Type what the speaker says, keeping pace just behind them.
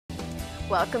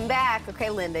Welcome back. Okay,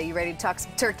 Linda, you ready to talk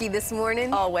some turkey this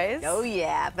morning? Always. Oh,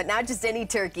 yeah, but not just any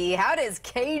turkey. How does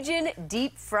Cajun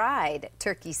deep-fried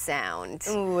turkey sound?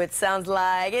 Ooh, it sounds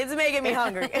like it's making me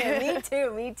hungry. Me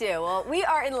too, me too. Well, we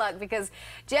are in luck because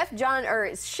Chef John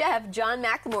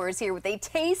McLemore is here with a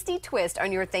tasty twist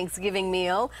on your Thanksgiving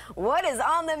meal. What is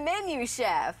on the menu,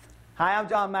 Chef? Hi, I'm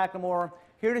John McLemore,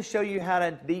 here to show you how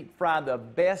to deep fry the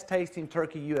best tasting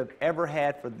turkey you have ever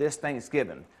had for this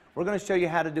Thanksgiving. We're going to show you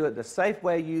how to do it the safe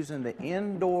way using the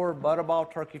indoor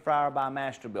Butterball Turkey Fryer by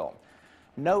Masterbuilt.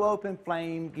 No open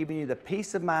flame, giving you the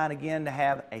peace of mind again to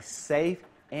have a safe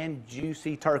and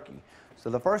juicy turkey. So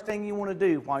the first thing you want to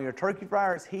do while your turkey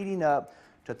fryer is heating up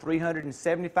to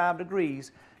 375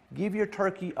 degrees, give your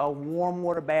turkey a warm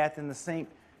water bath in the sink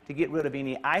to get rid of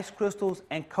any ice crystals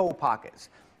and cold pockets.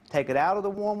 Take it out of the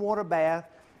warm water bath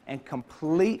and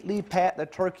completely pat the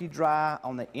turkey dry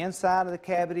on the inside of the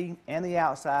cavity and the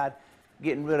outside,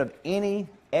 getting rid of any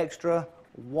extra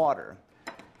water.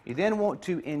 You then want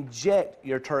to inject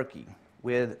your turkey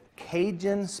with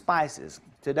Cajun spices.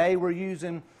 Today we're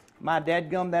using my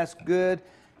dadgum that's good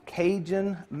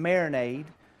Cajun marinade,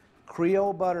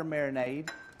 Creole butter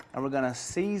marinade, and we're going to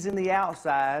season the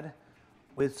outside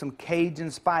with some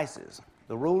Cajun spices.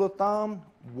 The rule of thumb,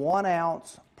 1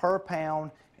 ounce per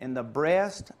pound in the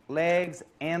breast, legs,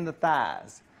 and the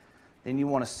thighs. Then you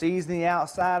want to season the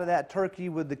outside of that turkey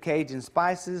with the Cajun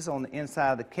spices on the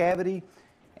inside of the cavity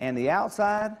and the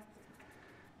outside.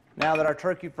 Now that our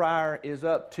turkey fryer is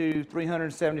up to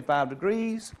 375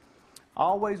 degrees,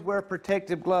 always wear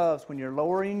protective gloves when you're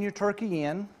lowering your turkey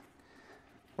in.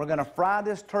 We're going to fry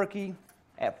this turkey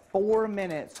at 4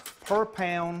 minutes per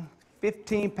pound,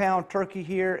 15-pound turkey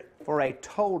here for a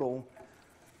total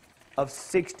of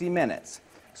 60 minutes.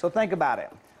 So think about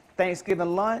it.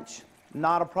 Thanksgiving lunch,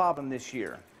 not a problem this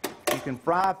year. You can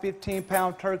fry a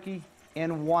 15-pound turkey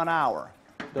in 1 hour.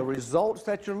 The results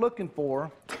that you're looking for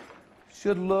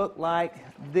should look like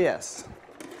this.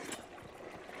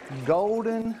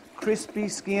 Golden, crispy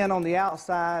skin on the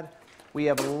outside. We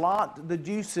have locked the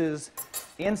juices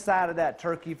inside of that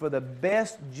turkey for the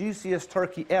best, juiciest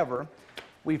turkey ever.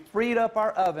 We freed up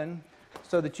our oven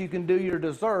so that you can do your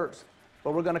desserts,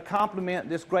 but we're going to complement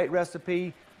this great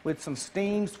recipe with some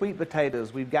steamed sweet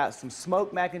potatoes. We've got some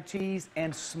smoked mac and cheese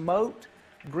and smoked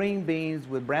green beans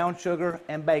with brown sugar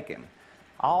and bacon.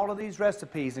 All of these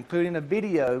recipes, including a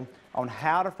video on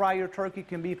how to fry your turkey,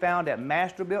 can be found at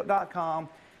masterbuilt.com.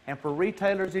 And for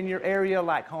retailers in your area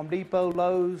like Home Depot,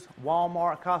 Lowe's,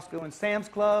 Walmart, Costco, and Sam's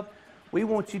Club, we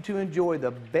want you to enjoy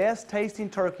the best tasting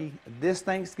turkey this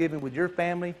Thanksgiving with your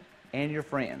family and your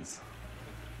friends.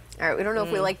 All right, we don't know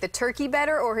if we like the turkey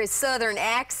better or his southern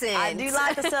accent. I do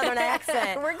like the southern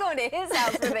accent. We're going to his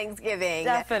house for Thanksgiving.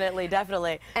 Definitely,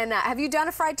 definitely. And have you done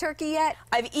a fried turkey yet?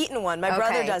 I've eaten one. My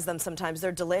brother does them sometimes.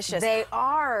 They're delicious. They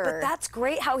are. But that's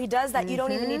great how he does that. You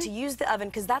don't even need to use the oven,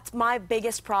 because that's my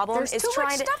biggest problem. There's is too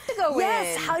trying much stuff to go in.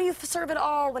 Yes, how do you serve it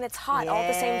all when it's hot all at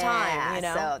the same time? You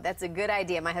know? So that's a good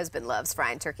idea. My husband loves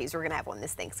frying turkeys. We're going to have one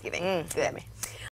this Thanksgiving. Good.